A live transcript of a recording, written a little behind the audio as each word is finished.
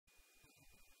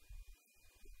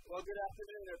Well, good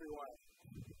afternoon, everyone.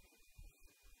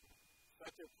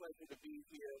 Such a pleasure to be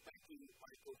here. Thank you,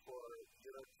 Michael, for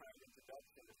your kind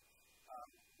introduction.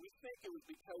 We think it was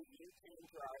because you came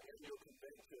to our annual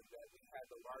convention that we had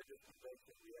the largest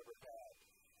convention we ever had,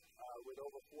 with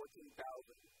over 14,000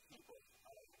 people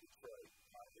in Detroit.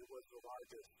 It was the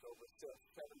largest, over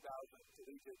 7,000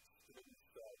 collegiate students,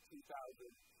 2,000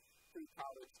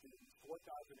 pre-college students,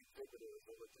 4,000 exhibitors,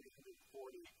 over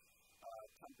 340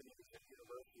 companies and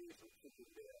universities were sitting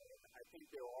there. And I think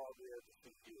they were all there to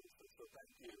see you. So thank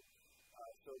you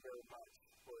so very much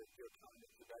for your kind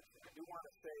introduction. I do want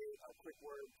to say a quick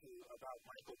word about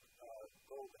Michael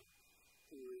Golden,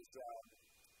 who is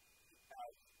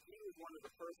he was one of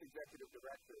the first executive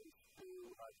directors who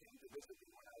came to visit me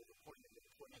when I was appointed in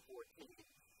 2014.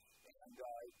 And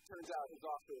it turns out his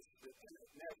office, the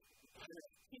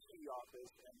NSPE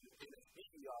office and the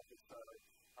NSPE office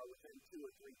are within 2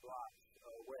 or 3 blocks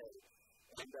away.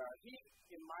 And he,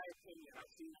 in my opinion,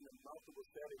 I've seen him in multiple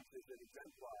settings as an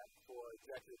exemplar for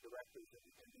executive directors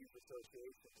in these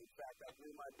associations. In fact, I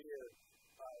grew my beard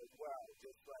as well,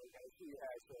 just like as he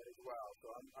has as well.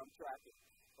 So I'm tracking,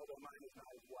 although mine is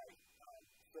not as white.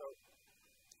 So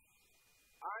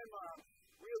I'm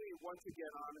really once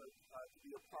again honored to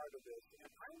be a part of this. And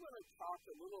I'm going to talk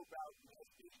a little about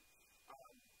NSPE,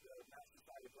 the National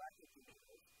Society of Black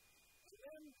Engineers, and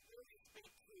then really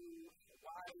speak to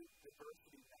why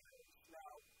diversity matters.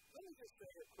 Now, let me just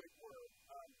say a quick word.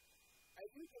 As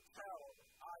you can tell,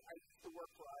 I used to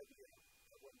work for IBM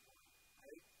at one point,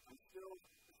 right? I'm still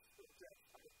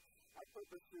I put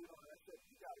the suit on and I said,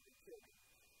 you got to be kidding.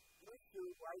 Blue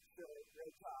suit, white shirt,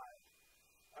 red tie.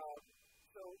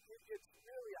 So it's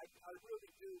really, I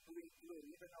really do bleed blue,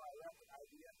 even though I left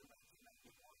IBM in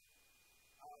 1991.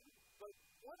 But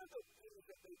one of the things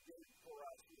that they did for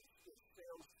us is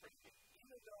sales training.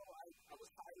 Even though I was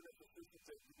hired as a systems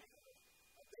engineer,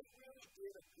 they really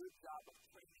did a good job of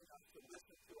training us to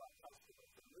listen to our customers,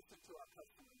 to listen to our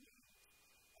customer needs,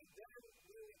 and then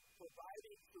really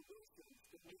providing solutions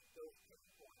to meet those pain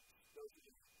points, those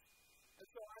needs. And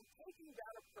so I'm taking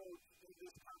that approach in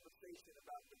this conversation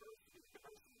about diversity.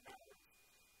 Diversity matters.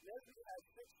 NSPE has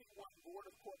 61 Board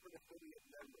of Corporate Affiliate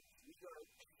members. These are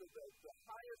the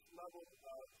highest level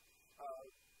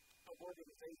of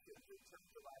organizations in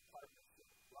terms of our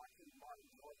partnerships. Lockheed Martin,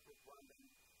 Northrop Grumman,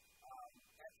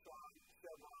 Exxon,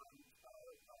 Chevron,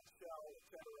 Shell,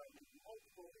 etc.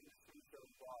 Multiple industries are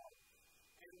involved.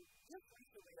 And just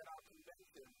recently at our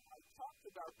convention, I talked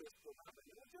about this dilemma.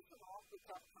 It was just an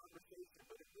off-the-cuff conversation,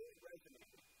 but it really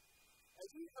resonated. As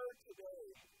we heard today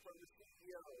from the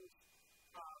CEOs,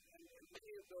 and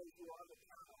many of those who are on the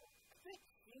panel, I think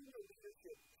senior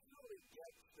leadership really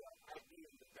gets the idea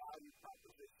of the value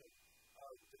proposition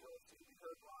of diversity. We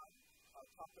heard Ron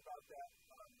talk about that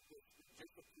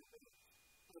just a few minutes.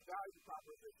 The value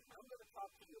proposition. I'm going to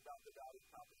talk to you about the value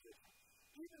proposition.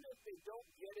 Even if they don't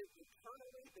get it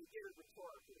internally, they get it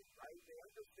rhetorically, right? They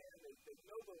understand, they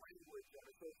know the language that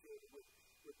is associated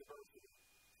with diversity.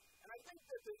 And I think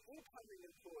that the incoming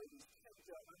employees tend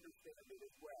to understand it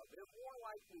as well. They're more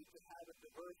likely to have a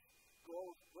diverse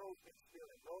growth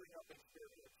experience, growing up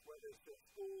experience, whether it's at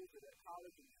schools, at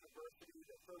college and university,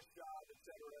 their first job, etc.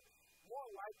 More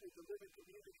likely to live in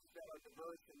communities that are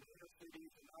diverse in the inner cities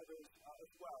and others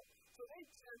as well. So they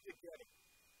tend to get it.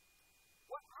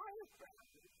 What I have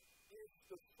found is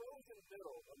the frozen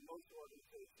middle of most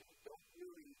organizations don't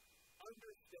really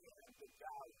understand the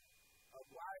value of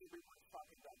why everyone's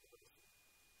talking about diversity.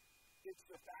 It's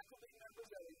the faculty members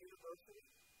at a university.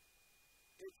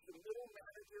 It's the middle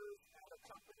managers at a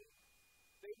company.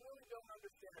 They really don't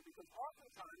understand because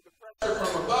oftentimes the pressure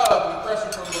from above and the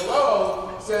pressure from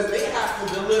below says they have to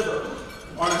deliver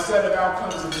on a set of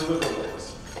outcomes and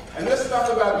deliverables. And this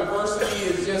stuff about diversity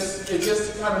is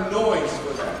just kind of noise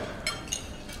for them.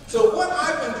 So what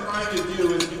I've been trying to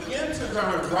do is begin to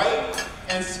kind of write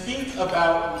and speak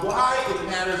about why it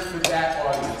matters for that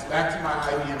audience, back to my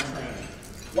IBM training.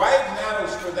 Why it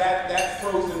matters for that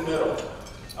frozen middle,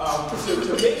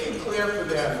 to make it clear for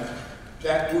them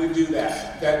that we do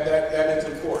that it's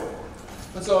important.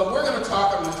 And so I'm going to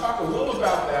talk a little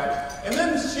about that, and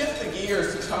then shift the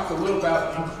gears to talk a little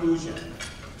about inclusion,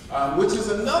 which is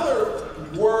another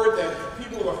word that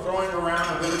people are throwing around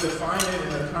and going to define it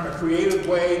in a kind of creative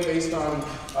way based on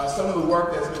some of the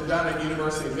work that's been done at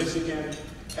University of Michigan.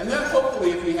 And then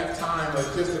hopefully, if we have time,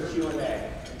 just a Q&A,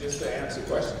 just to answer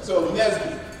questions. So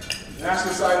NSPE,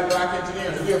 National Society of Black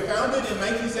Engineers. We were founded in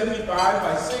 1975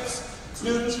 by 6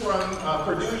 students from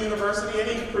Purdue University.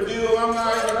 Any Purdue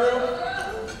alumni in the room?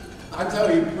 I tell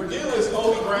you, Purdue is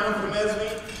holy ground for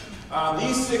NSPE.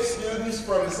 These 6 students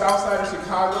from the south side of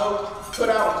Chicago put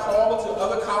out a call to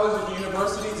other colleges and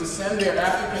universities to send their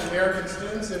African American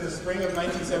students in the spring of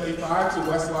 1975 to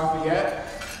West Lafayette,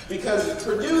 because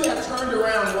Purdue had turned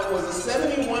around what was a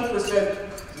 71%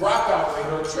 dropout rate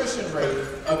or attrition rate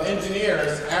of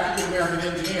engineers, African American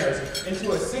engineers,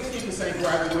 into a 60%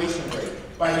 graduation rate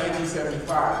by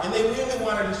 1975. And they really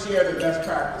wanted to share the best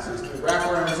practices, the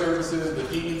wraparound services, the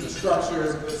deans, the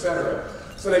structures, etc.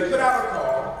 So they put out a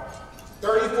call.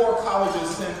 34 colleges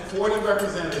sent 40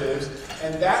 representatives,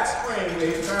 and that spring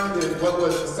they founded what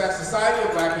was the Society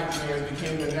of Black Engineers,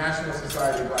 became the National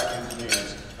Society of Black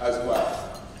Engineers as well.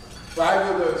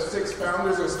 5 of the 6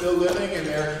 founders are still living, and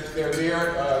they're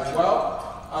there as well.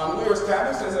 We were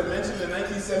established, as I mentioned, in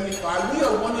 1975. We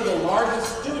are one of the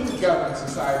largest student government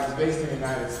societies based in the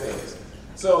United States.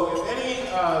 So if any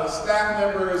staff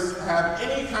members have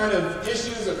any kind of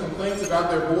issues or complaints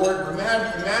about their board,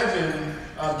 imagine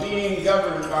being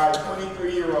governed by a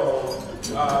 23-year-old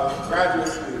graduate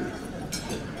student.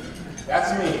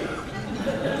 That's me.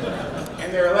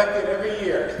 And they're elected every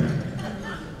year.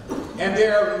 And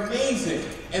they're amazing,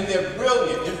 and they're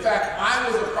brilliant. In fact, I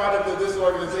was a product of this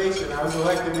organization. I was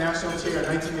elected national chair in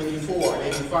 1984 and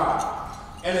 85.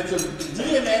 And it's a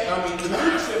DNA,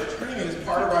 leadership training is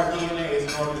part of our DNA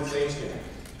as an organization.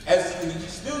 As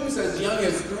students as young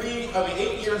as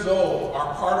 8 years old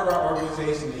are part of our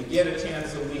organization, they get a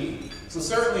chance to lead. So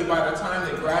certainly by the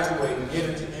time they graduate and get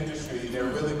into industry, they're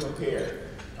really prepared.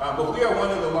 But we are one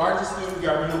of the largest student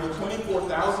government, over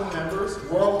 24,000 members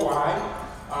worldwide.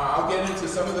 I'll get into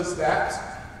some of the stats.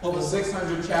 Over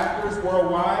 600 chapters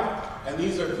worldwide, and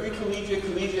these are pre-collegiate,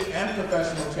 collegiate, and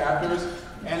professional chapters.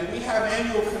 And we have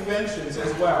annual conventions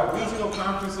as well, regional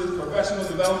conferences, professional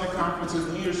development conferences,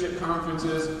 leadership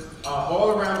conferences,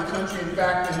 all around the country, in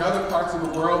fact, in other parts of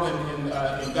the world, in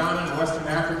Ghana and Western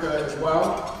Africa as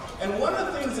well. And one of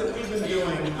the things that we've been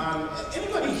doing,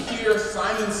 anybody hear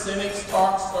Simon Sinek's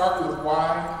talk, Start With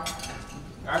Why?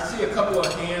 I see a couple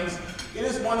of hands. It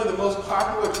is one of the most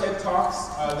popular TED Talks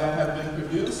that have been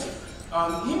produced.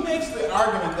 He makes the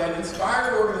argument that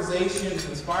inspired organizations,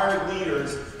 inspired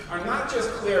leaders are not just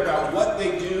clear about what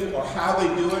they do or how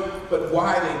they do it, but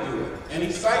why they do it. And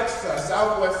he cites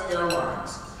Southwest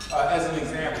Airlines as an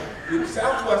example.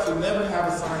 Southwest will never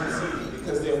have assigned seating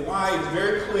because their why is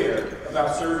very clear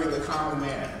about serving the common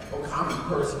man or common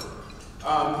person.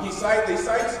 They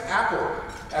cite Apple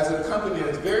as a company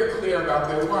that's very clear about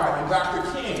their why, and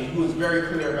Dr. King, who is very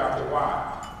clear about their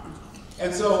why.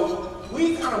 And so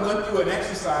we kind of went through an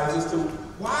exercise as to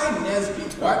why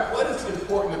NSPE, what is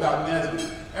important about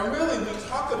NSPE. And really, we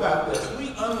talk about this.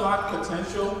 We unlock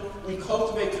potential, we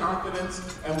cultivate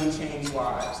confidence, and we change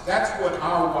lives. That's what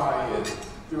our why is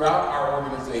throughout our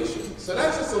organization. So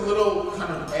that's just a little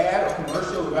kind of ad or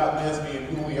commercial about NSPE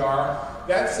and who we are.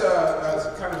 That's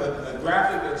kind of a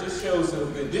graphic that just shows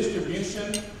the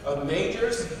distribution of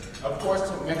majors. Of course,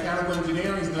 mechanical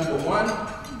engineering is #1.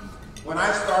 When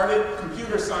I started,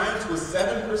 computer science was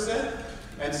 7%.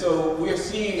 And so we're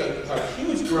seeing a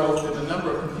huge growth in the number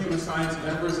of computer science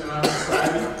members in our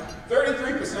society.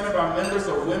 33% of our members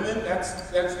are women. That's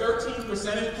 13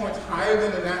 percentage points higher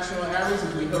than the national average,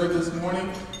 as we heard this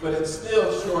morning, but it's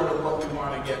still short of what we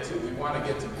want to get to. We want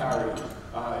to get to parity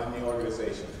in the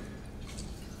organization.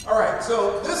 All right,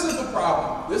 so this is the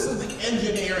problem. This is the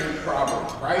engineering problem,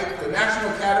 right? The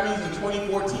National Academies in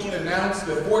 2014 announced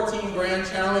the 14 grand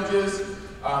challenges.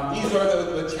 These are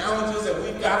the challenges that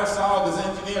we've got to solve as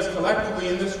engineers collectively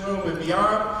in this room and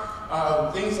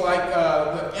beyond. Things like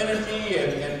energy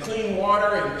and clean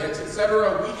water and et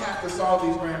cetera. We have to solve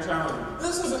these grand challenges.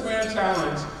 This is a grand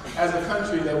challenge as a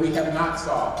country that we have not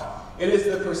solved. It is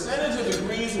the percentage of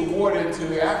degrees awarded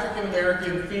to African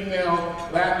American, female,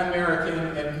 Latin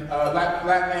American, and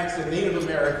Latinx and Native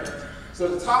Americans. So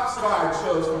the top slide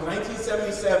shows from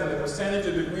 1977 the percentage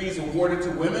of degrees awarded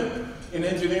to women in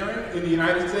engineering in the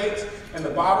United States, and the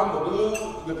bottom, the blue,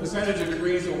 the percentage of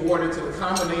degrees awarded to the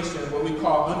combination of what we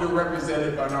call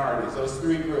underrepresented minorities, those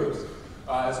 3 groups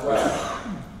as well.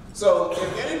 So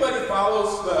if anybody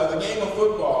follows the game of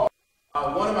football,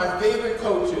 one of my favorite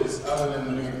coaches, other than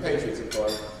the New England Patriots, of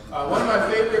course, one of my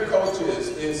favorite coaches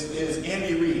is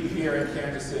Andy Reid here in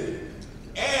Kansas City.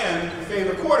 And the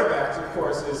favorite quarterbacks, of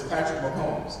course, is Patrick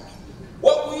Mahomes.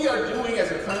 What we are doing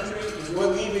as a country is we're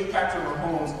leaving Patrick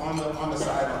Mahomes on the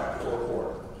sideline for a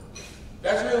quarter.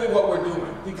 That's really what we're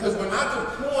doing, because we're not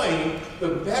deploying the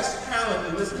best talent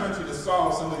in this country to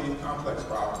solve some of these complex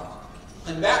problems.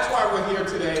 And that's why we're here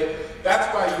today. That's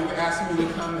why you've asked me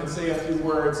to come and say a few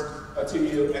words to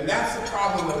you. And that's the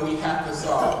problem that we have to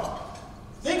solve.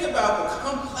 Think about the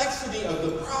complexity of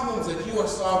the problems that you are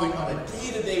solving on a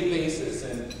day-to-day basis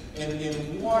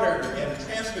in water and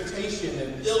transportation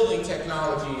and building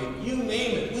technology and you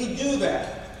name it. We do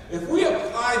that. If we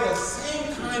apply the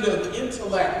same kind of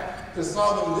intellect to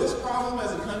solving this problem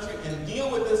as a country and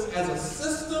deal with this as a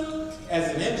system,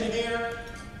 as an engineer,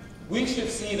 we should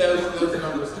see those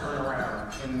numbers turn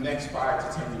around in the next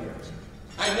 5 to 10 years.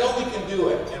 I know we can do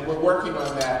it, and we're working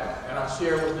on that, and I'll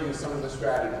share with you some of the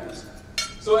strategies.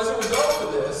 So as a result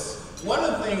of this, one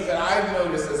of the things that I've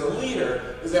noticed as a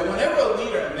leader is that whenever a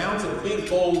leader announces a big,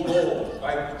 bold goal,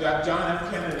 like John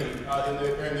F. Kennedy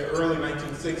in the early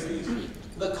 1960s,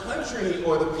 the country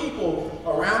or the people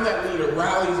around that leader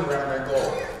rallies around that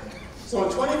goal. So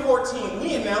in 2014,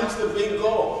 we announced a big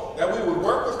goal that we would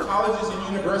work with colleges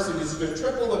and universities to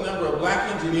triple the number of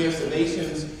black engineers the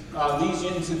nation's these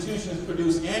institutions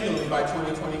produce annually by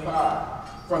 2025.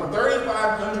 From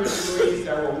 3,500 degrees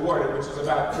that were awarded, which is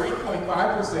about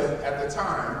 3.5% at the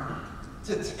time,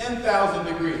 to 10,000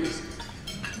 degrees.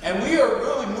 And we are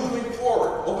really moving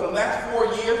forward. Over the last 4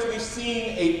 years, we've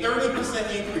seen a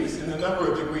 30% increase in the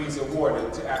number of degrees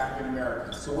awarded to African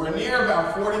Americans. So we're near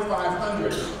about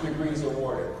 4,500 degrees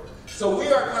awarded. So we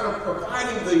are kind of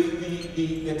providing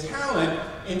the talent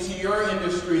into your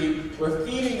industry. We're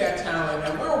feeding that talent,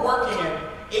 and we're working at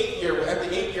the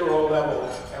 8-year-old level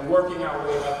and working our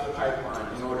way up the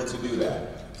pipeline in order to do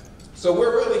that. So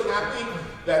we're really happy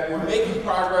that we're making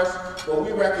progress, but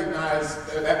we recognize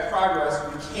that progress,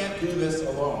 we can't do this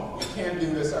alone. We can't do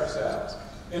this ourselves.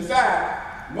 In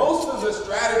fact, most of the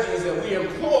strategies that we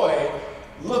employ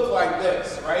look like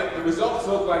this, right? The results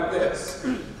look like this.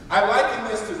 I liken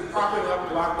this to propping up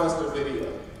Blockbuster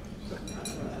Video.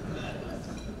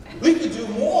 We could do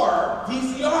more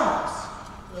VCRs.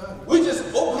 We just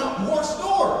open up more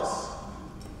stores.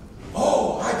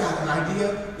 Oh, I got an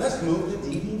idea. Let's move to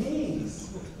DVDs.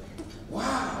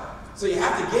 Wow. So you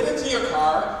have to get into your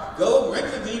car, go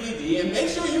rent the DVD, and make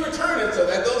sure you return it so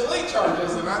that those late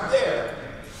charges are not there.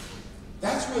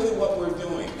 That's really what we're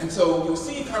doing. And so you'll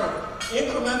see kind of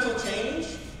incremental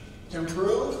change to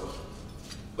improve.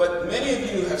 But many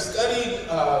of you have studied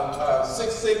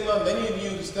Six Sigma. Many of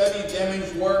you studied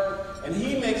Deming's work. And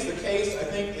he makes the case, I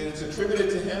think it's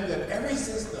attributed to him, that every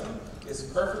system is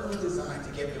perfectly designed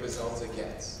to get the results it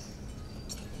gets.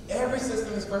 Every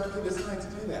system is perfectly designed to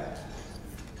do that.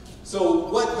 So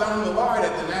what Don Millard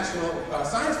at the National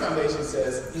Science Foundation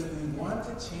says, if we want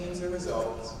to change the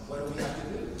results, what do we have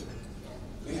to do?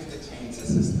 We have to change the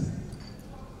system.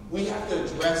 We have to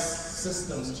address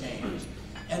systems change.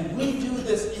 And we do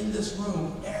this in this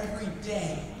room every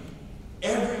day.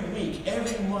 Every week,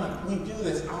 every month, we do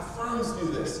this. Our firms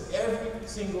do this every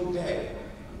single day.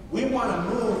 We want to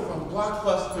move from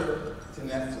Blockbuster to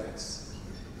Netflix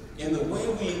in the way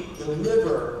we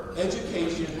deliver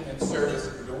education and service,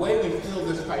 the way we fill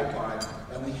this pipeline.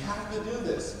 And we have to do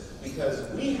this because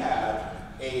we have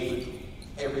a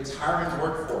retiring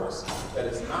workforce that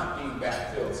is not being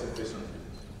backfilled sufficiently.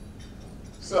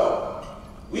 So,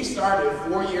 we started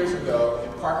 4 years ago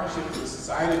in partnership with the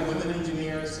Society of Women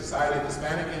Engineers, Society of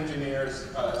Hispanic Engineers,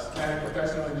 Hispanic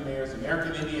Professional Engineers,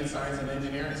 American Indian Science and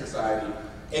Engineering Society,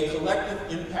 a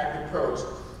collective impact approach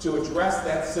to address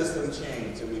that system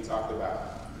change that we talked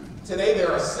about. Today there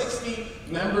are 60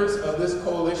 members of this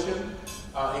coalition,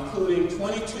 including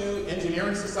 22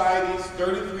 engineering societies,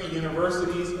 33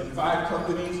 universities, and 5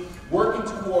 companies, working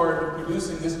toward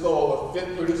producing this goal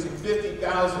of producing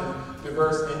 50,000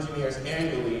 diverse engineers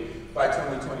annually by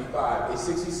 2025, a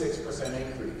 66%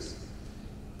 increase.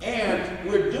 And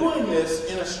we're doing this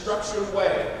in a structured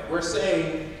way. We're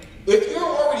saying, if you're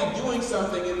already doing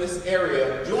something in this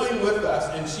area, join with us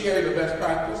and share your best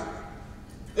practice.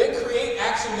 Then create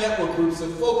action network groups that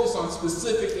focus on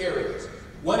specific areas.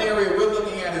 One area we're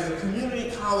looking at is the community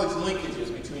college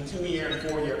linkages between 2-year and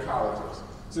 4-year colleges.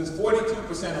 Since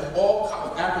 42% of all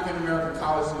African American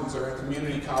college students are in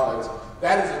community college,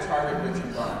 that is a target-rich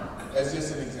environment. That's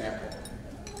just an example.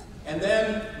 And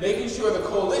then making sure the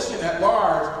coalition at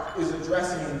large is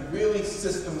addressing really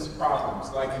systems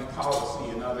problems, like in policy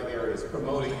and other areas,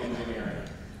 promoting engineering.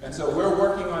 And so we're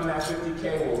working on that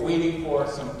 50K. We're waiting for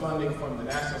some funding from the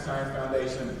National Science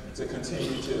Foundation to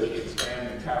continue to expand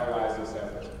and catalyze this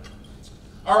effort.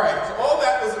 All right, so all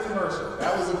that was a commercial.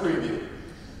 That was a preview.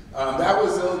 That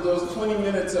was those 20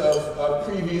 minutes of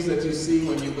previews that you see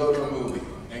when you go to a movie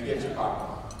and get your popcorn.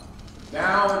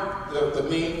 Now, the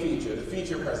main feature, the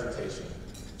feature presentation.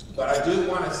 But I do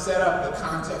want to set up the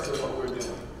context of what we're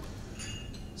doing.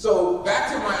 So back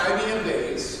to my IBM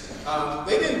days,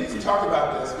 They didn't talk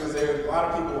about this because a lot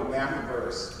of people were math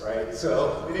averse, right?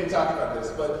 So they didn't talk about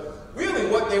this. But really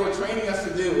what they were training us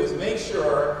to do was make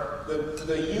sure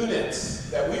the units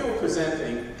that we were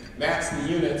presenting match the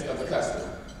units of the customer,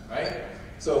 right?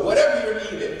 So whatever your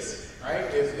need is, right?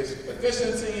 It's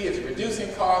efficiency, it's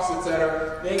reducing costs,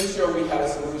 etc. Making sure we had a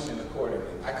solution accordingly.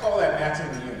 I call that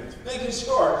matching the units. Making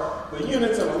sure the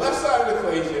units on the left side of the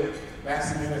equation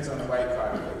match the units on the right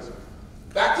side of the equation.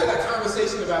 Back to that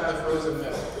conversation about the frozen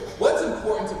middle. What's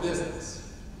important to business?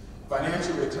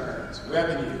 Financial returns,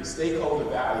 revenue, stakeholder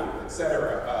value,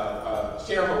 etc.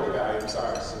 Shareholder value,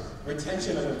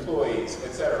 retention of employees,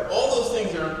 etc. All those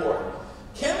things are important.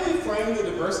 Can we frame the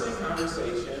diversity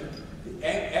conversation, the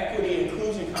equity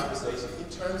inclusion conversation in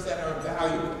terms that are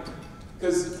valuable?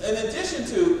 Because in addition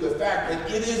to the fact that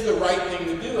it is the right thing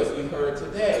to do, as we heard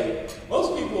today,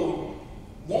 most people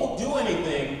won't do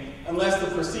anything unless the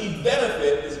perceived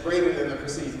benefit is greater than the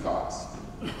perceived cost.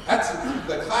 That's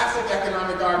the classic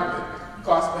economic argument,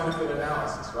 cost-benefit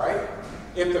analysis, right?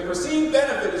 If the perceived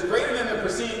benefit is greater than the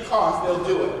perceived cost, they'll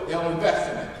do it. They'll invest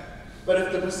in it. But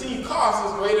if the perceived cost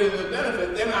is greater than the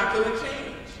benefit, they're not going to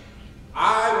change.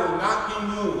 I will not be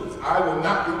moved. I will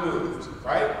not be moved,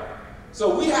 right?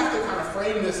 So we have to kind of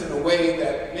frame this in a way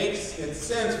that makes it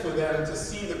sense for them to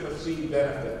see the perceived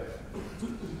benefit.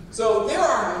 So there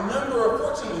are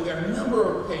fortunately, there are a number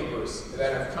of papers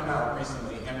that have come out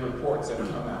recently and reports that have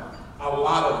come out. A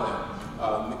lot of them.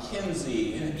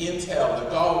 McKinsey, Intel, the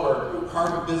Dahlberg Group,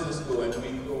 Harvard Business School, and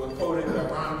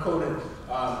Ron quoted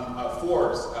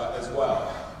Forbes as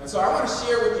well. And so I want to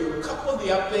share with you a couple of the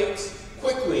updates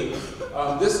quickly.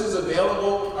 This is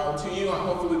available to you, and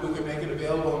hopefully we can make it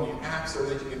available in your app so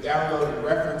that you can download and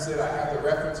reference it. I have the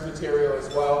reference material as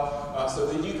well, so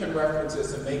that you can reference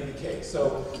this and make the case.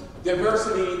 So,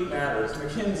 diversity matters.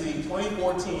 McKinsey,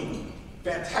 2014,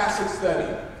 fantastic study.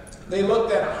 They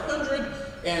looked at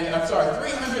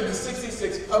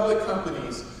 366 public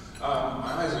companies. My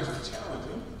eyes are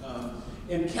challenging.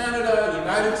 In Canada,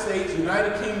 United States,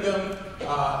 United Kingdom,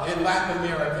 and Latin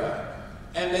America.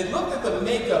 And they looked at the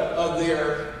makeup of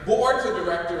their boards of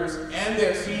directors and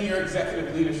their senior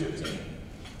executive leadership team.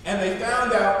 And they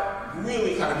found out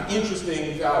really kind of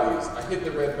interesting values. I hit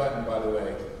the red button, by the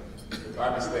way, by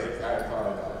mistake. I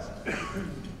apologize.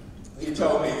 He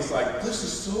told me, he's like, this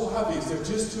is so obvious. They're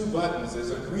just two buttons. There's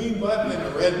a green button and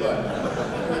a red button.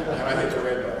 And I hit the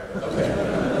red button. Okay.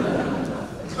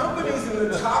 Companies in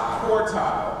the top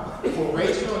quartile for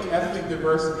racial and ethnic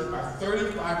diversity are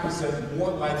 35%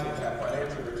 more likely to have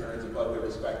financial returns above their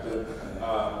respective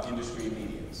industry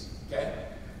medians. Okay?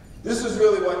 This is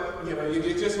really what,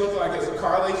 it just looked like as a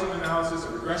correlation analysis, a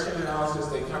regression analysis,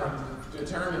 they kind of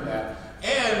determined that.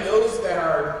 And those that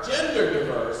are gender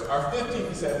diverse are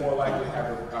 15% more likely to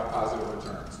have positive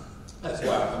returns as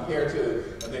well, compared to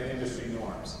their industry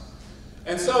norms.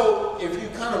 And so, if you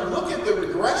kind of look at the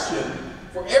regression,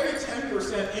 for every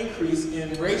 10% increase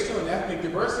in racial and ethnic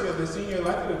diversity of the senior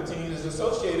executive team is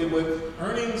associated with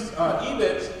earnings,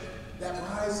 EBIT, that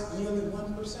rise nearly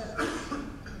 1%.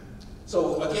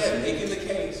 So again, making the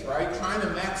case, right? Trying to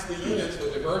match the units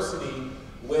with diversity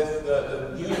with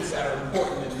the units that are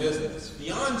important in business.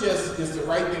 Beyond just is the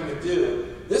right thing to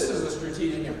do, this is a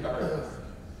strategic imperative.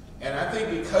 And I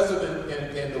think because of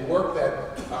the work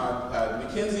that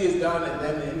McKinsey has done and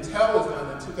then Intel has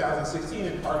done in 2016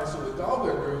 in partnership with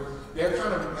Dahlberg Group, they're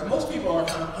kind of, most people are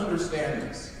kind of understanding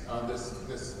this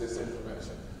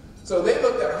information. So they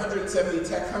looked at 170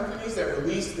 tech companies that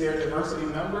released their diversity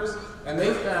numbers, and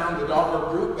they found, the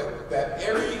Dahlberg Group, that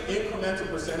every incremental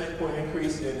percentage point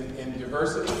increase in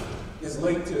diversity is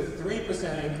linked to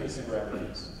 3% increase in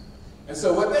revenues. And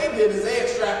so what they did is they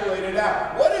extrapolated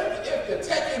out. What if the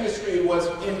tech industry was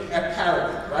at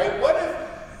parity, right? What if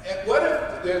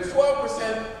there's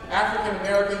 12% African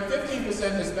American,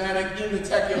 15% Hispanic in the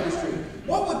tech industry?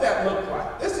 What would that look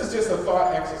like? This is just a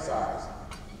thought exercise.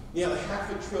 Nearly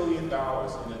 $500 billion in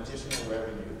additional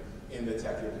revenue in the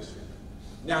tech industry.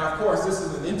 Now, of course, this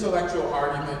is an intellectual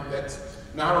argument. That's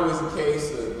not always the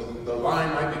case. The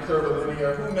line might be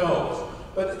curvilinear. Who knows?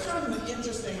 But it's kind of an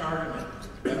interesting argument.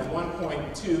 And a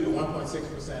 1.2 to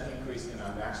 1.6% increase in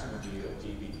our national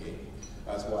GDP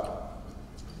as well.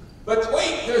 But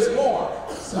wait, there's more.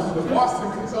 So the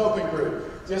Boston Consulting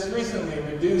Group just recently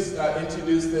introduced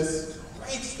this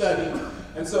great study.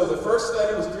 And so the first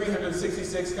study was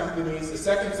 366 companies. The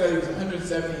second study was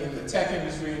 170 in the tech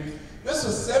industry. This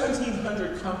was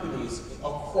 1,700 companies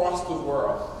across the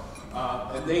world.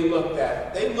 And they looked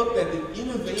at the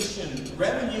innovation,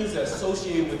 revenues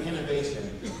associated with innovation.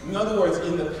 In other words,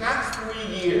 in the past 3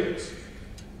 years,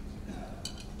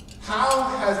 How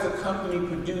has the company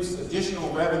produced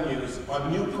additional revenues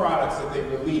on new products that they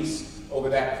released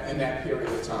in that period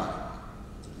of time?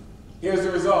 Here's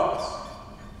the results.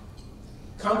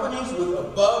 Companies with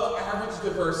above average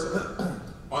diversity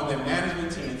on their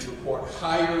management teams report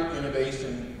higher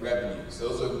innovation revenues.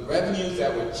 Those are revenues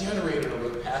that were generated over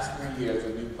the past 3 years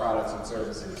with new products and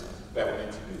services that were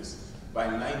introduced by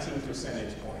 19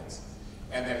 percentage points.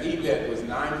 And their EBIT was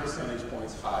 9 percentage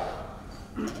points higher.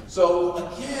 So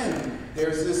again,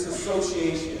 there's this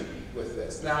association with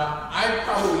this. Now, I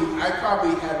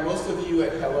probably had most of you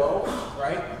at hello,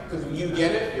 right? Because you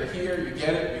get it, you're here, you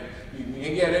get it,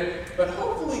 you get it. But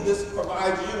hopefully this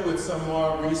provides you with some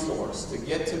more resource to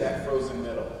get to that frozen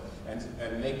middle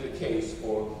and make the case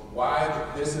for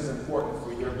why this is important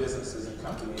for your businesses and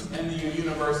companies and your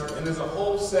university. And there's a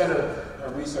whole set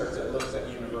of research that looks at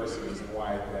universities and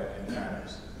why that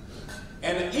matters.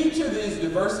 And each of these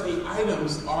diversity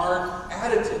items are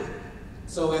additive.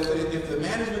 So if the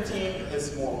management team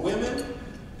is more women,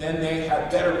 then they have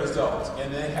better results.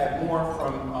 And they have more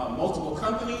from multiple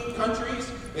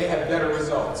countries, they have better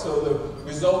results. So the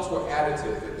results were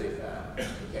additive that they found.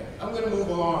 Okay, I'm going to move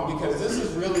along because this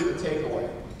is really the takeaway.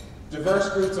 Diverse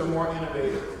groups are more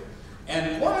innovative.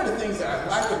 And one of the things that I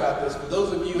like about this, for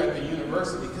those of you at the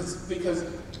university, because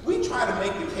we try to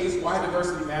make the case why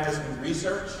diversity matters in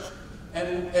research.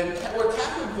 And what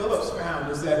Catherine Phillips found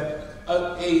is that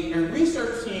a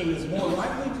research team is more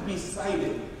likely to be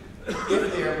cited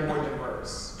if they're more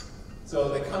diverse. So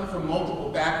they come from multiple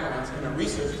backgrounds in a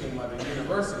research team at a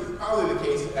university. Probably the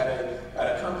case at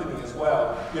a company as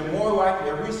well. They're more likely,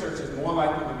 their research is more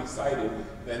likely to be cited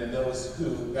than those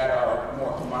that are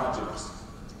more homogenous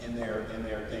in their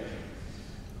thinking.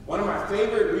 One of my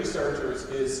favorite researchers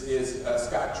is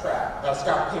Scott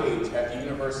Page at the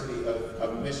University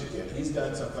of Michigan. He's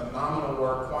done some phenomenal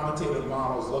work, quantitative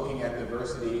models looking at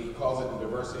diversity. He calls it the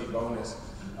diversity bonus.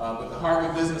 But the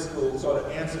Harvard Business School sort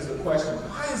of answers the question,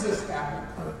 why is this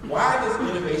happening? Why does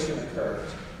innovation occur?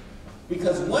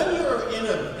 Because when you're in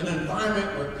an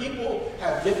environment where people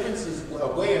have differences, a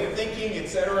way of thinking,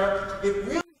 etc., it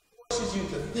really forces you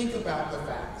to think about the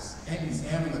facts and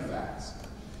examine the facts.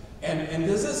 And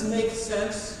does this make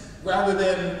sense rather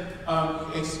than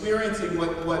experiencing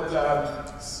what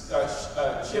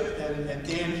Chip and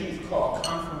Dan Heath call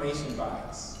confirmation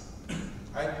bias?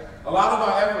 Right? A lot of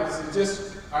our efforts is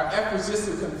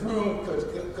just to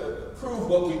prove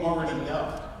what we already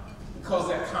know. We call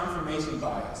that confirmation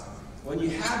bias. When you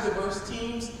have diverse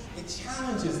teams, it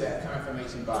challenges that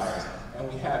confirmation bias, and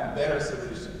we have better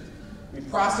solutions. We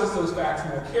process those facts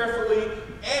more carefully,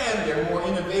 and they're more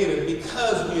innovative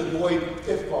because we avoid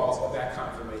pitfalls of that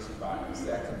confirmation bias,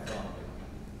 that conformity.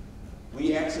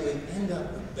 We actually end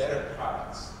up with better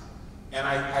products. And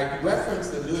I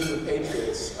referenced the New England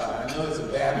Patriots. I know it's a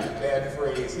bad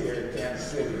phrase here in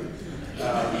Kansas City.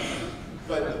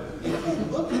 But if you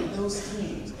look at those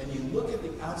teams and you look at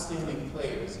the outstanding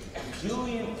players,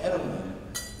 Julian Edelman,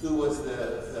 who was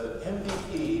the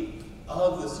MVP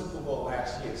of the Super Bowl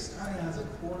last year, started as a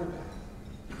quarterback.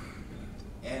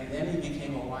 And then he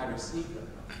became a wide receiver.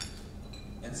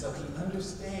 And so he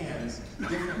understands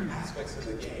different aspects of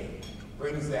the game,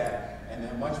 brings that, and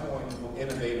they're much more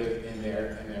innovative in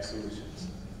their solutions.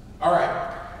 All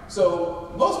right,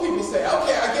 so most people say,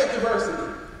 okay, I get diversity.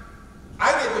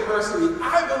 I get diversity.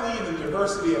 I believe in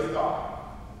diversity of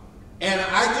thought. And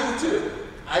I do too.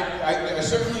 I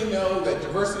certainly know that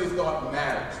diversity of thought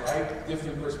matters, right?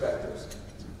 Different perspectives.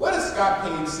 What does Scott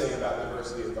Page say about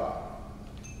diversity of thought?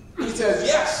 He says,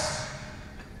 yes,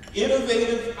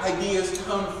 innovative ideas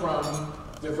come from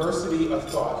diversity of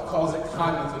thought. He calls it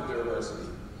cognitive diversity.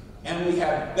 And we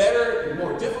have better,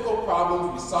 more difficult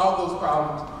problems. We solve those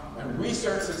problems. And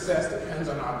research success depends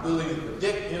on our ability to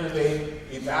predict, innovate,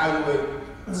 evaluate,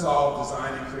 solve,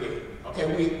 design, and create. Okay,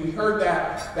 we heard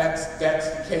that that's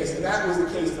the case, and that was the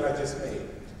case that I just made.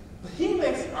 But he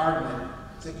makes the argument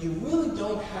that you really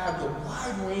don't have the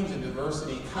wide range of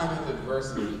diversity, cognitive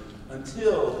diversity,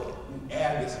 until you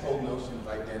add this whole notion of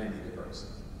identity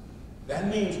diversity. That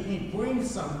means we bring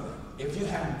something. If you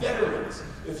have veterans,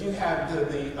 if you have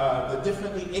the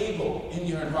differently able in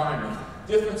your environment,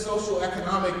 different social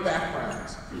economic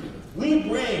backgrounds, we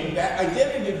bring that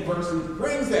identity diversity,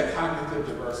 brings that cognitive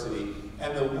diversity,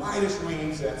 and the widest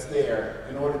range that's there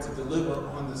in order to deliver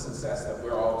on the success that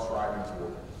we're all striving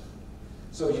toward.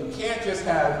 So you can't just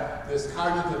have this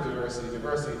cognitive diversity,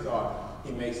 diversity of thought,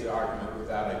 he makes the argument,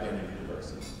 without identity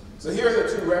diversity. So here are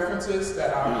the two references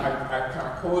that I kind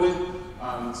of quoted.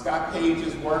 Scott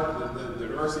Page's work, the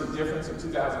diversity difference in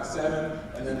 2007,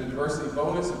 and then the diversity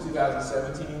bonus in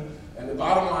 2017. And the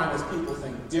bottom line is people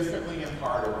think differently and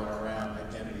harder when around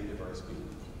identity diversity.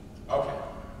 Okay.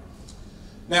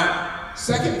 Now,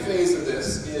 second phase of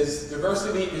this is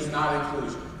diversity is not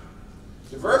inclusion.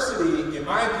 Diversity, in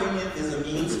my opinion, is a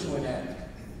means to an end.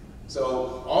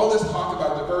 So all this talk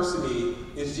about diversity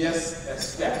is just a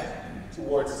step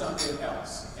towards something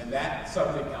else. And that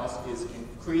something else is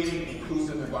creating an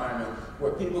inclusive environment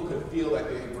where people could feel like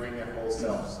they can bring their whole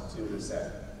selves to the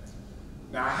setting.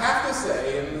 Now I have to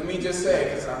say, and let me just say,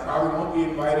 because I probably won't be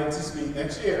invited to speak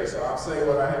next year, so I'll say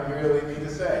what I really need to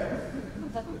say.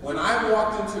 When I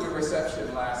walked into the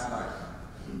reception last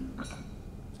night,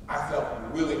 I felt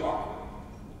really awkward.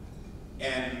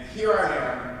 And here I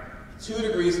am, 2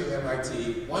 degrees from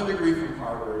MIT, 1 degree from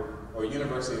Harvard, or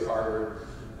University of Harvard,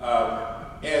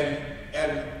 and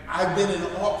I've been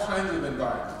in all kinds of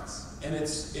environments. And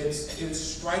it's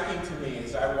striking to me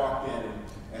as I walked in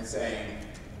and saying,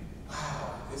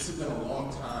 wow, this has been a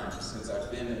long time since I've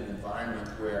been in an environment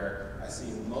where I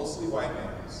see mostly white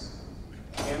males,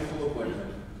 a handful of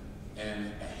women,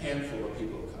 and a handful of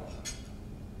people of color.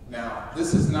 Now,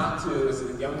 this is not to, as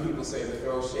the young people say, to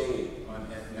throw shade on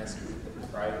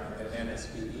NSPE, right, at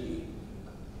NSPE.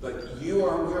 But we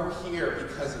are here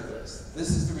because of this. This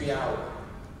is the reality.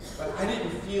 But I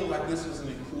didn't feel like this was an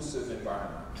inclusive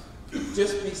environment,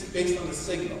 just based on the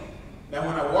signal. Now,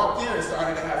 when I walked in and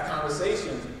started to have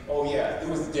conversations, oh yeah, it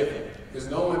was different, because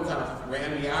no one kind of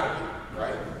ran me out of here,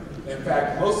 right? In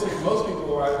fact, most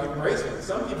people embraced me.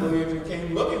 Some people even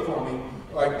came looking for me,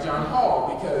 like John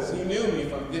Hall, because he knew me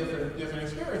from different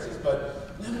experiences.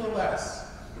 But nonetheless,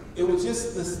 it was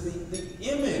just the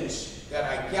image that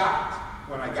I got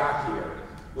when I got here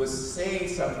was saying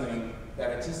something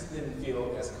that I just didn't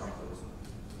feel as comfortable.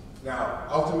 Now,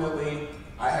 ultimately,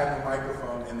 I have a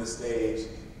microphone in the stage.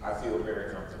 I feel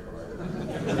very comfortable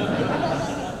right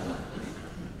now.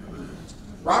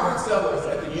 Robert Sellers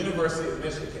at the University of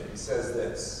Michigan says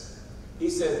this. He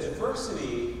said,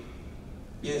 diversity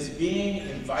is being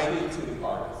invited to the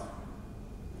party.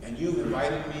 And you've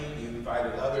invited me, you've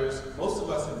invited others. Most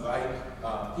of us invite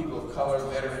people of color,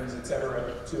 veterans,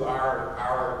 etc., to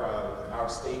our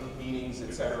state meetings,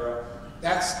 etc.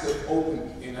 That's the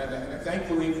open, and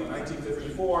thankfully from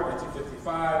 1954,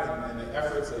 1955, and the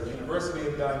efforts that the university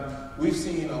have done, we've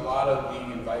seen a lot of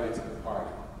being invited to the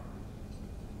party.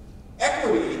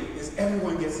 Equity is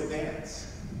everyone gets a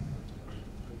dance.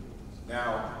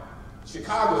 Now,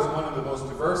 Chicago is one of the most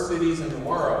diverse cities in the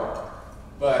world,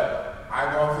 but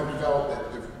I've often felt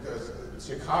that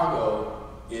Chicago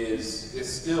is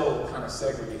still kind of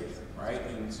segregated, right,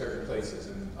 in certain places,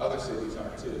 and other cities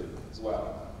are too, as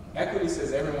well. Equity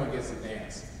says everyone gets a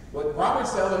dance. What Robert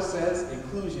Sellers says,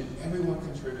 inclusion, everyone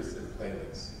contributes to the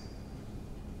playlist.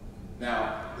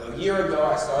 Now, a year ago,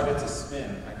 I started to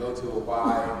spin. I go to a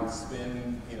Y and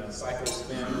spin, cycle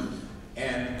spin,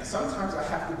 and sometimes I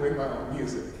have to bring my own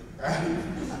music, right?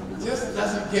 It just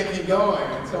doesn't get me going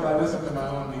until I listen to my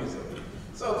own music.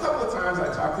 So a couple of times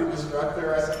I talked to the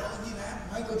instructor, I said, oh, you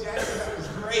have Michael Jackson, that was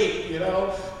great,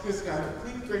 just kind of,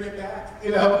 please bring it back,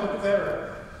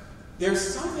 etc. There's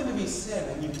something to be said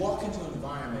when you walk into an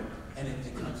environment and it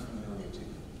becomes familiar to you.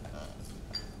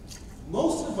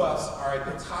 Most of us are at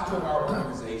the top of our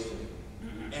organization,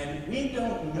 and we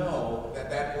don't know that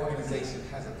that organization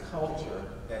has a culture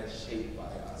that is shaped by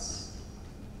us.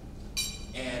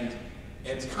 And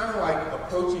it's kind of like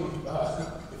approaching,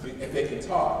 if they can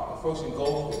talk, approaching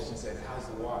goldfish and say, how's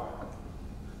the water?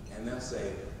 And they'll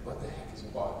say, what the heck is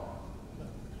water?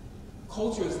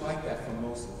 Culture is like that for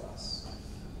most of us.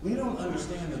 We don't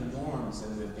understand the norms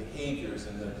and the behaviors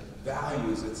and the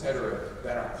values, etc.,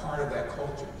 that are part of that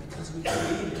culture because we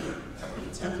created it.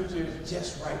 The temperature is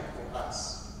just right for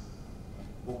us.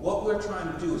 But what we're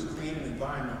trying to do is create an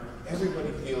environment where everybody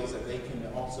feels that they can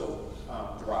also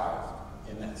thrive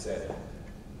in that setting.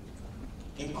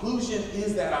 Inclusion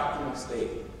is that optimal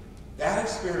state. That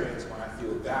experience when I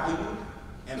feel valued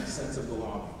and a sense of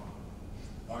belonging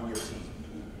on your team.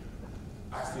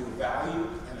 I feel valued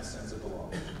and a sense of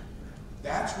belonging.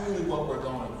 That's really what we're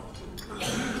going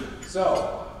to.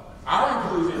 So, our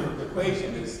inclusion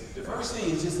equation is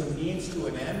diversity is just a means to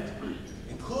an end.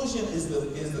 Inclusion is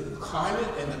the climate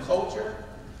and the culture.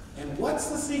 And what's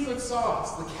the secret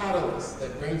sauce, the catalyst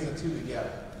that brings the two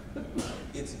together?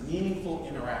 It's meaningful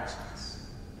interactions.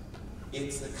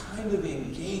 It's the kind of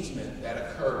engagement that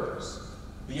occurs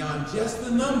beyond just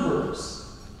the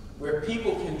numbers, where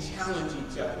people can challenge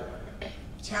each other.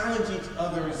 Challenge each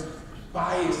other's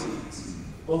biases,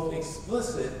 both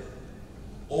explicit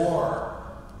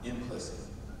or implicit.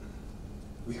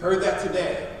 We heard that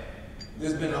today.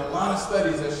 There's been a lot of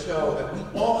studies that show that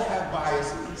we all have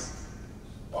biases.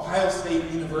 Ohio State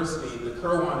University, the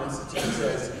Kirwan Institute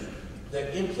says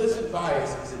that implicit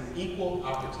bias is an equal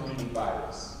opportunity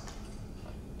bias.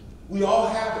 We all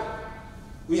have it.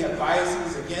 We have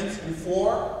biases against and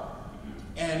for,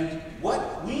 and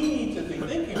what we need to be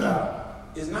thinking about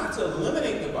is not to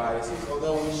eliminate the biases,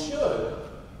 although we should,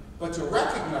 but to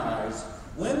recognize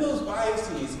when those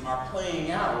biases are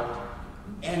playing out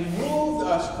and move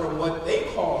us from what they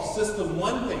call system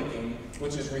one thinking,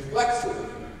 which is reflexive,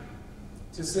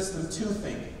 to system two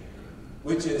thinking,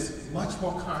 which is much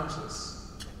more conscious.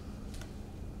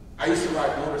 I used to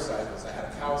ride motorcycles. I had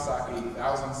a Kawasaki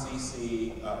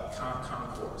 1000cc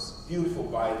Concourse, beautiful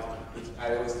bike.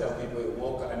 I always tell people it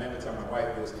woke up. I never tell my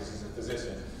wife this because she's a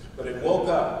physician, but it woke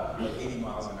up at 80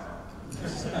 miles an hour.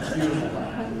 It's a beautiful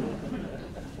bike.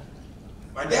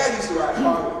 My dad used to ride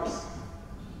Harleys.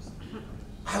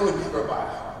 I would never buy a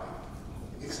Harley.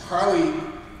 Because Harley,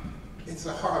 it's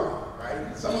a Harley,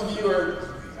 right? Some of you are,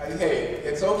 hey,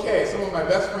 it's okay. Some of my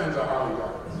best friends are Harley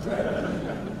riders,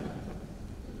 right?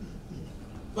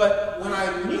 But when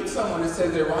I meet someone that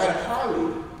says they ride a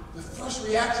Harley, the first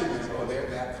reaction is, oh, they're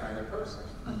that kind of person.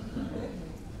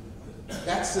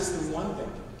 That's system one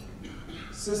thinking.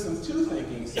 System two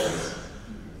thinking says,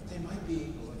 they might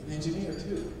be an engineer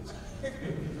too.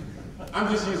 I'm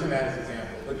just using that as an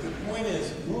example. But the point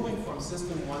is, moving from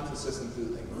system one to system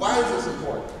two thinking. Why is this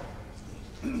important?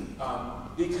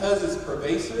 Because it's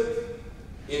pervasive,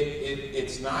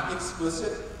 it's not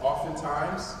explicit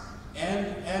oftentimes,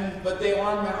 but they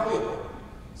are malleable.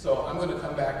 So I'm going to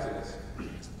come back to this.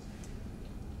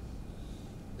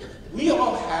 We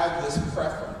all have this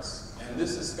preference, and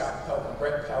this is Scott Pelham.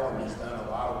 Brett Pelham has done a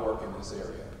lot of work in this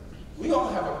area. We all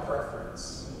have a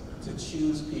preference to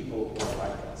choose people who are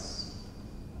like us.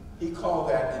 He called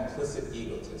that implicit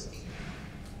egotism.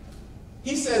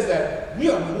 He says that we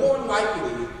are more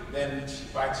likely than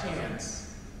by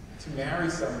chance to marry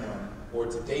someone or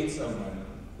to date someone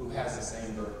who has the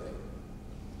same birthday.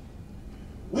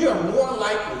 We are more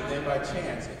likely than by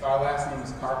chance, if our last name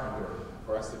is Carpenter,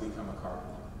 for us to become a carpenter.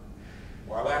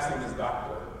 Or our last name is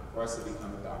Doctor, for us to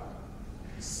become a doctor.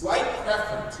 Slight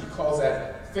preference, he calls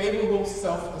that favorable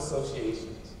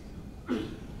self-associations.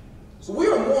 So we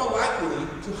are more likely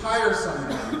to hire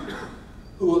someone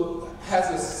who has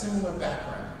a similar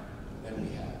background than we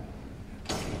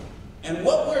have. And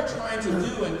what we're trying to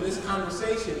do in this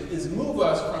conversation is move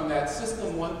us from that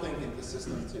system one thinking to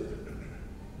system two.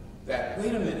 That,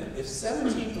 wait a minute, if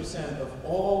 17% of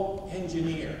all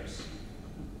engineers,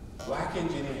 black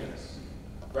engineers,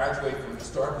 graduate from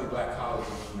historically black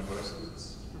colleges and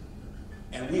universities,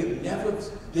 and we have never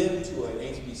been to an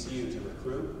HBCU to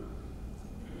recruit,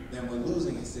 then we're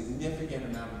losing a significant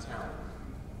amount of talent.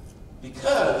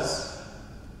 Because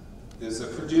there's a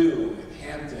Purdue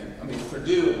and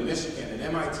Purdue and Michigan and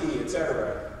MIT, et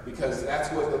cetera, because that's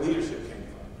what the leadership came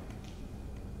from.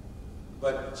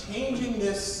 But changing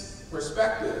this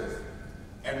perspective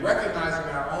and recognizing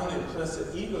our own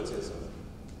implicit egotism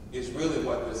is really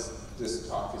what this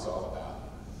talk is all about.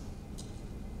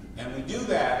 And we do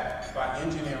that by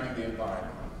engineering the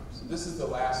environment. So this is the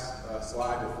last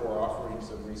slide before offering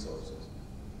some resources.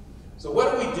 So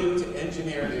what do we do to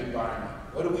engineer the environment?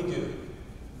 What do we do?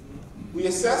 We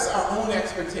assess our own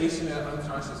expectation and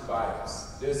unconscious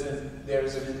bias. There's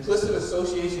an implicit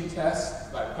association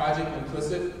test by Project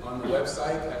Implicit on the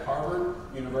website at Harvard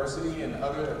University and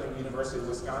other, I think, University of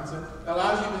Wisconsin. It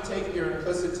allows you to take your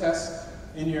implicit test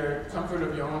in your comfort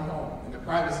of your own home, in the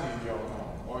privacy of your own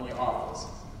home, or in your office.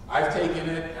 I've taken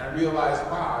it and I realized,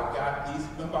 wow, I've got these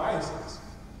biases.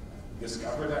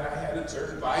 Discovered that I had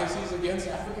certain biases against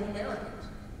African Americans.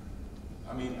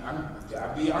 I mean,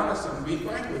 I'll be honest and be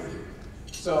frank with you.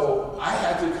 So I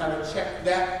had to kind of check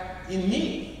that in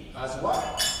me as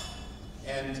well.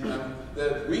 And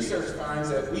the research finds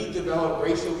that we develop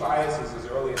racial biases as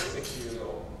early as 6 years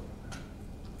old.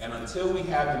 And until we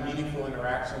have the meaningful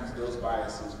interactions, those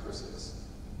biases persist.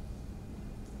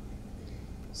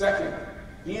 Second,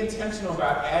 be intentional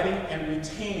about adding and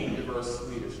retaining diverse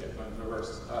leadership and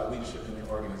diverse leadership in your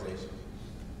organization.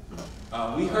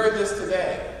 We heard this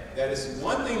today, that it's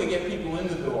one thing to get people in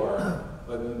the door,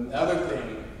 but another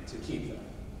thing to keep them.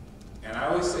 And I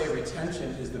always say retention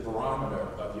is the barometer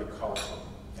of your culture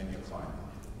and your climate.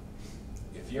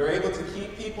 If you're able to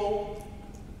keep people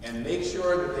and make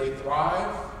sure that they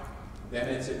thrive, then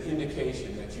it's an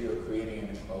indication that you are creating an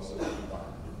inclusive environment.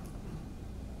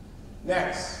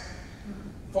 Next,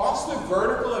 foster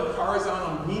vertical and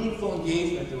horizontal meaningful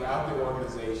engagement throughout the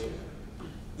organization.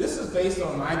 This is based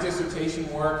on my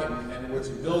dissertation work and which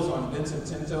builds on Vincent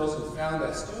Tinto's, who found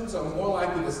that students are more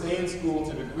likely to stay in school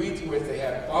to the degree to which they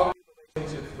have quality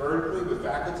relationships vertically with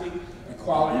faculty and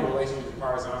quality relationships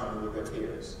horizontally with their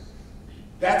peers.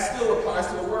 That still applies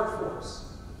to the workforce.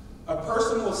 A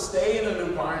person will stay in an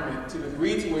environment to the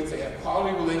degree to which they have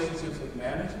quality relationships with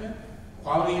management,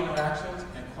 quality interactions,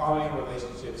 and quality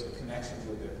relationships and connections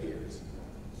with their peers.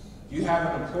 You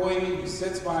have an employee who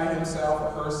sits by himself or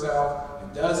herself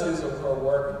and does his or her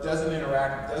work, and doesn't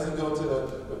interact, doesn't go to the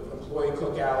employee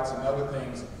cookouts and other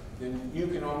things, then you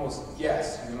can almost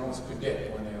guess, you can almost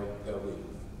predict when they'll leave.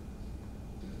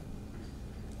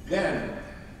 Then,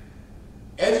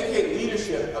 educate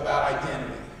leadership about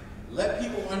identity. Let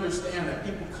people understand that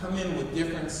people come in with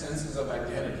different senses of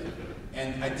identity,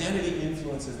 and identity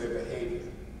influences their behavior.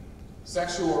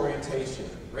 Sexual orientation,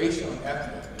 racial and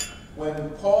ethnic. When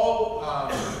Paul,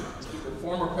 the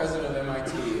former president of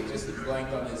MIT, just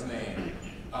blanked on his name,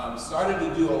 started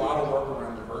to do a lot of work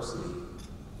around diversity,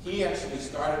 he actually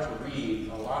started to read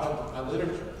a lot of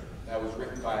literature that was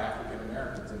written by African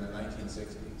Americans in the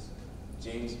 1960s.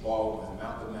 James Baldwin,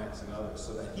 Malcolm X, and others,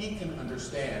 so that he can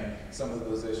understand some of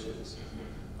those issues.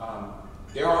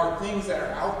 There are things that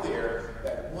are out there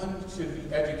that one should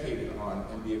be educated on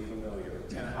and be familiar with.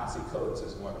 Ta-Nehisi Coates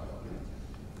is one of them.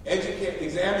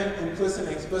 Examine implicit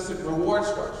and explicit reward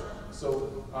structure.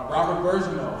 So Robert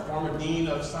Bergenow, former dean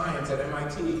of science at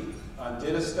MIT,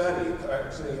 did a study,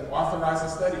 actually authorized a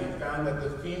study, and found that the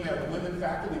women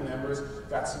faculty members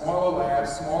got smaller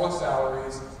labs, smaller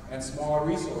salaries, and smaller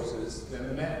resources than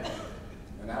the men.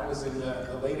 And that was in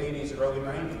the late 80s, early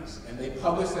 90s. And they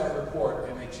published that report,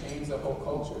 and they changed the whole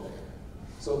culture there.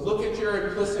 So look at your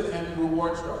implicit and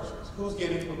reward structures. Who's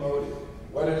getting promoted?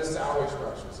 What are the salary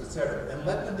structures, et cetera? And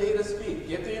let the data speak.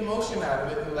 Get the emotion out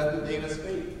of it and let the data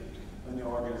speak in your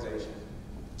organization.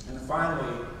 And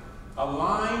finally,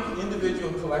 align individual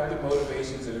and collective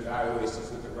motivations and evaluations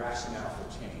with the rationale for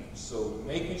change. So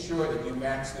making sure that you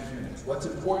match the units. What's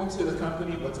important to the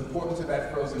company, what's important to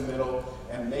that frozen middle,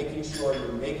 and making sure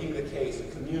you're making the case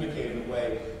and communicating in a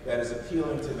way that is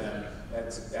appealing to them.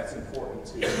 That's important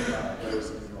to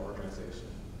those in your organization.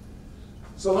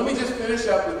 So let me just finish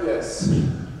up with this.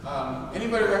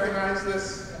 Anybody recognize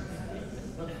this?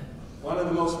 One of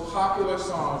the most popular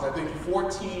songs, I think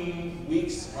 14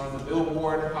 weeks on the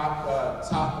Billboard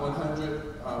Top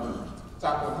 100.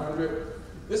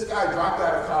 This guy dropped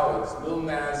out of college, Lil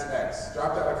Nas X,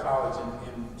 dropped out of college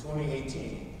in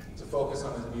 2018 to focus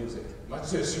on his music, much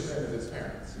to the chagrin of his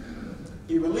parents.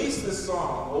 He released this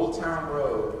song, Old Town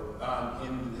Road,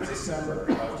 in December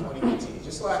of 2018,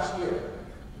 just last year,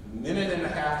 a minute and a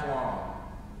half long.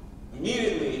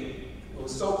 Immediately, it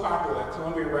was so popular that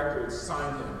Columbia Records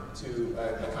signed him to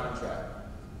a contract.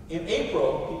 In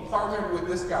April, he partnered with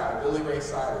this guy, Billy Ray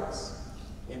Cyrus,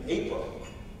 in April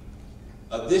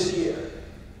of this year.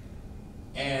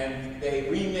 And they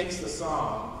remixed the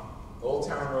song, Old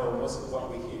Town Road, Most of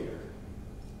What We Hear.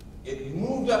 It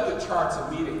moved up the charts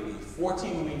immediately,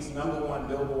 14 weeks, #1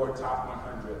 Billboard Top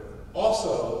 100.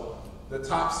 Also, the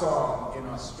top song in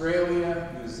Australia,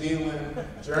 New Zealand,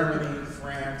 Germany,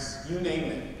 France, you name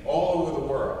it, all over the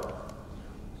world.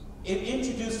 It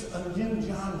introduced a new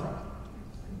genre.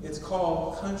 It's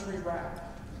called country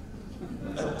rap,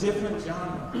 a different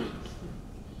genre.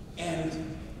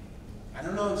 And I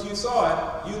don't know if you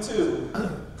saw it, you too, a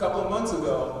couple of months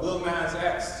ago, Lil Nas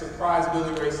X surprised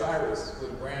Billy Ray Cyrus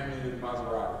with a brand new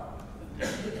Maserati.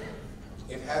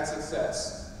 It had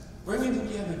success. Bringing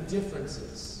together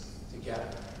differences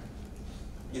together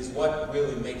is what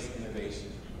really makes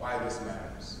innovation, why this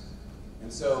matters.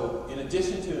 And so, in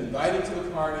addition to inviting to the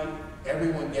party,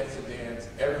 everyone gets to dance,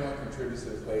 everyone contributes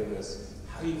to the playlist.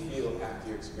 How do you feel after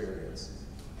your experience?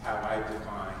 Have I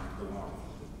defined belonging?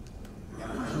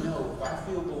 And I know if I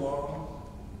feel belonging,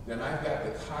 then I've got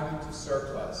the cognitive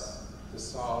surplus to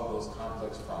solve those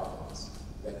complex problems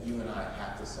that you and I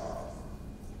have to solve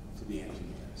to be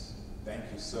engineers. Thank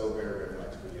you so very, very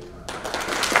much for your time.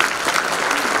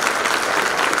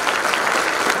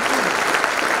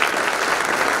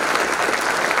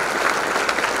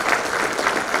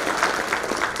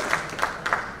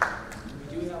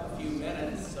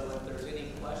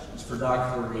 For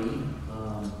Dr. Reid. I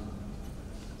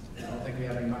don't think we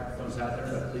have any microphones out there,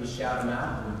 but please shout them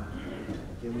out and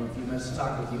give them a few minutes to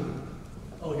talk with you.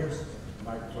 Oh, here's the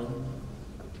microphone.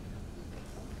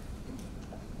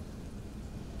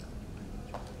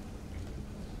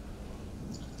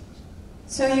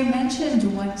 So you mentioned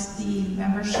what the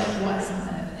membership was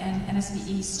in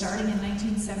NSPE starting in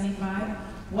 1975.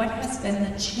 What has been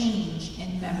the change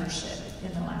in membership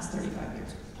in the last 35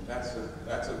 years? That's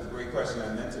a great question.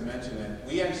 I meant to mention it.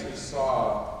 We actually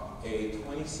saw a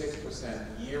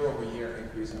 26% year-over-year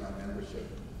increase in our membership.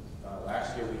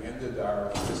 Last year, we ended our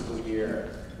fiscal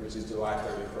year, which is July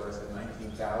 31st, at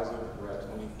 19,000. We're at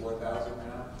 24,000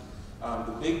 now.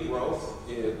 The big growth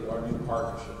are new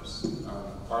partnerships.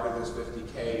 Part of this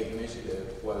 50K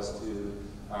initiative was to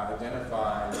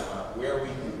identify where we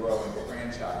can grow and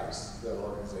franchise the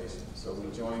organization. So we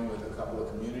joined with a couple of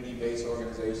community-based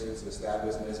organizations to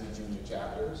establish NSPE junior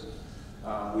chapters.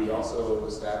 We also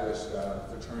established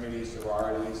fraternities,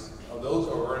 sororities. Those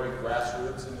are already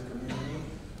grassroots in the community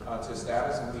to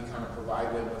establish, and we kind of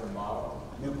provide them with a model.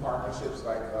 New partnerships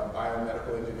like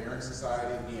Biomedical Engineering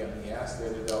Society, BMES,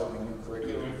 they're developing new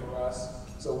curriculum for us.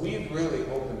 So we've really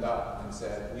opened up and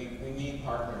said we need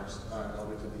partners in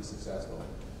order to be successful.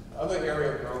 Other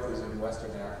area of growth is in Western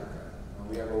Africa.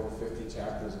 We have over 50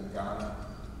 chapters in Ghana,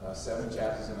 7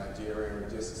 chapters in Nigeria.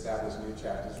 We just established new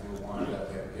chapters in Rwanda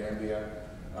and Gambia.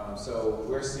 So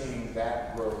we're seeing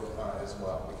that growth as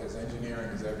well, because engineering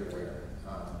is everywhere.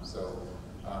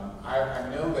 I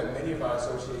know that many of our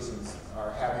associations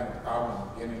are having a problem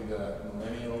getting the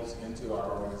millennials into our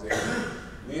organization.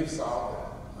 We have solved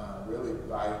that really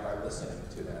by listening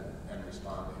to them and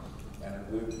responding. And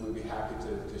we'd be happy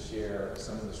to share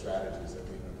some of the strategies that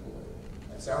we've employed.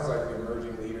 It sounds like the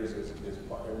emerging leaders,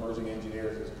 emerging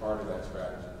engineers is part of that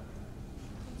strategy.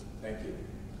 Thank you.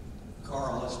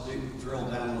 Karl, let's drill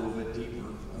down a little bit deeper.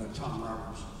 Tom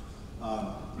Roberts.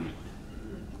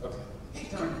 Okay. Hey,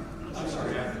 Tom. I'm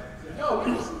sorry. No,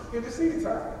 good to see you,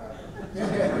 Tom.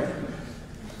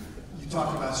 You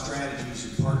talked about strategies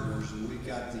and partners, and we've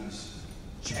got these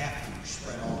chapters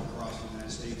spread all across the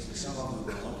United States, and some of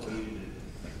them are located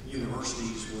at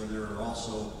universities where there are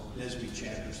also NSPE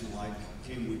chapters and the like.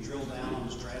 Can we drill down on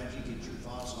the strategy, get your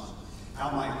thoughts on how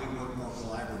might we work more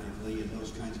collaboratively in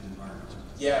those kinds of environments?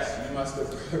 Yes, you must have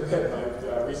read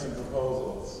my recent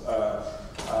proposals.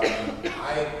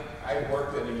 I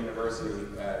worked at a university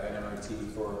at MIT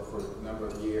for a number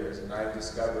of years, and I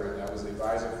discovered I was the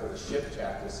advisor for the SHIP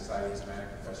chapter, Society of Hispanic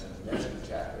Professionals NSPE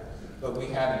chapter. But we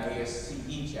had an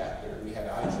ASCE chapter, we had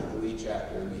IEEE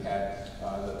chapter, we had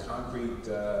the concrete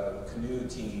canoe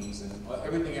teams, and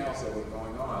everything else that was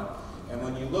going on. And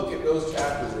when you look at those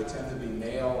chapters, they tend to be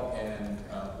male and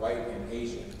white and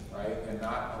Asian, right? And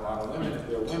not a lot of women. If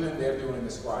they're women, they're doing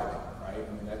the scribing, right?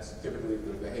 I mean, that's typically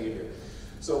the behavior.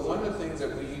 So one of the things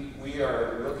that we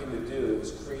are looking to do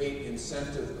is create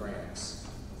incentive grants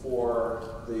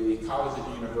for the colleges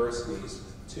and universities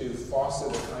to foster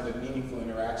the kind of meaningful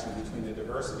interaction between the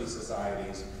diversity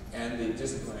societies and the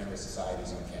disciplinary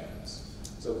societies on campus.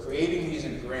 So creating these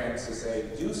grants to say,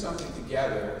 do something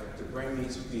together to bring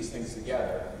these things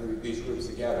together, these groups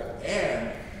together.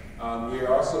 And we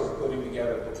are also putting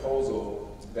together a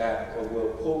proposal that will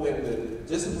pull in the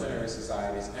disciplinary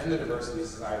societies and the diversity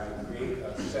society to create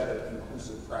a set of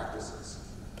inclusive practices.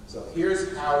 So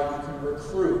here's how you can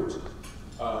recruit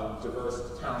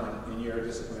diverse talent in your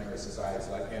disciplinary societies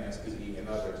like NSPE and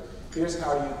others. Here's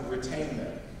how you retain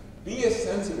them. Be as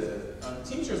sensitive,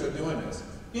 teachers are doing this,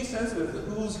 be sensitive to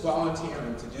who's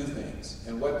volunteering to do things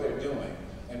and what they're doing,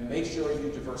 and make sure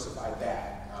you diversify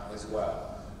that as well.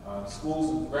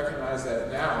 Schools recognize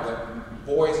that now, that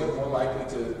boys are more likely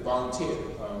to volunteer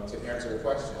to answer a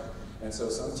question. And so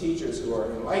some teachers who are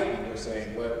enlightened are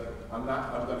saying, well, I'm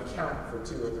going to count for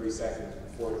 2 or 3 seconds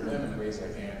before the women raise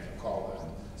their hand and call them.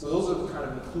 So those are the kind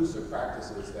of inclusive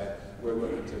practices that we're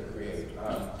looking to create.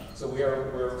 So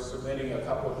we're submitting a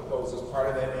couple of proposals, part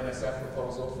of that NSF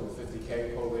proposal for the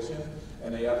 50K Coalition,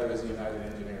 and the other is the United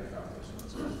Engineering Foundation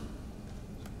as well.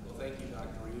 Well, thank you, Dr.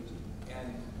 Reid.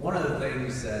 And one of the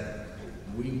things that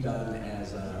we've done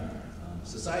as a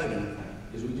society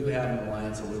is we do have an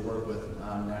alliance that we work with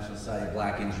National Society of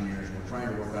Black Engineers, and we're trying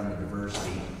to work on the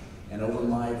diversity. And over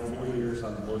my 4 years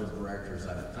on the board of directors,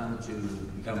 I've come to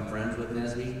become friends with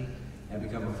NSPE and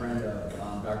become a friend of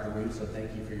Dr. Reid, so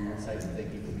thank you for your insight and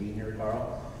thank you for being here,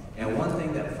 Karl. And one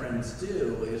thing that friends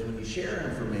do is when you share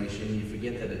information, you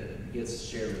forget that it gets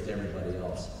shared with everybody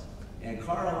else. And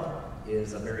Karl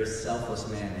is a very selfless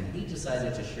man, and he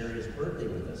decided to share his birthday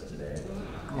with us today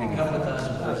and come with us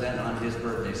and present on his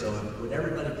birthday. So would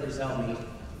everybody please help me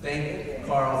thank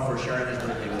Karl for sharing his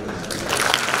birthday with us.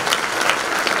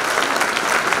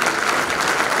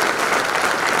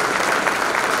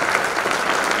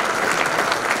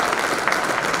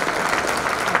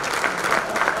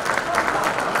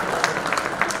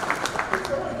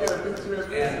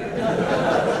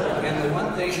 And the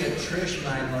one thing that Trish and I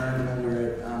learned when we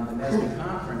were at the NSPE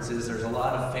conference is there's a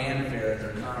lot of fanfare at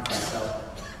their conference. So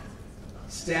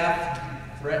staff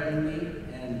threatened me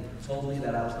and told me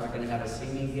that I was not going to have a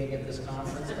singing gig at this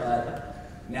conference, but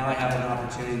now I have an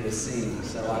opportunity to sing.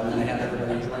 So I'm going to have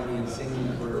everybody join me in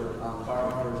singing for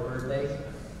Karl for his birthday.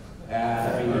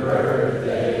 Happy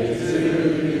birthday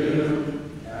to you.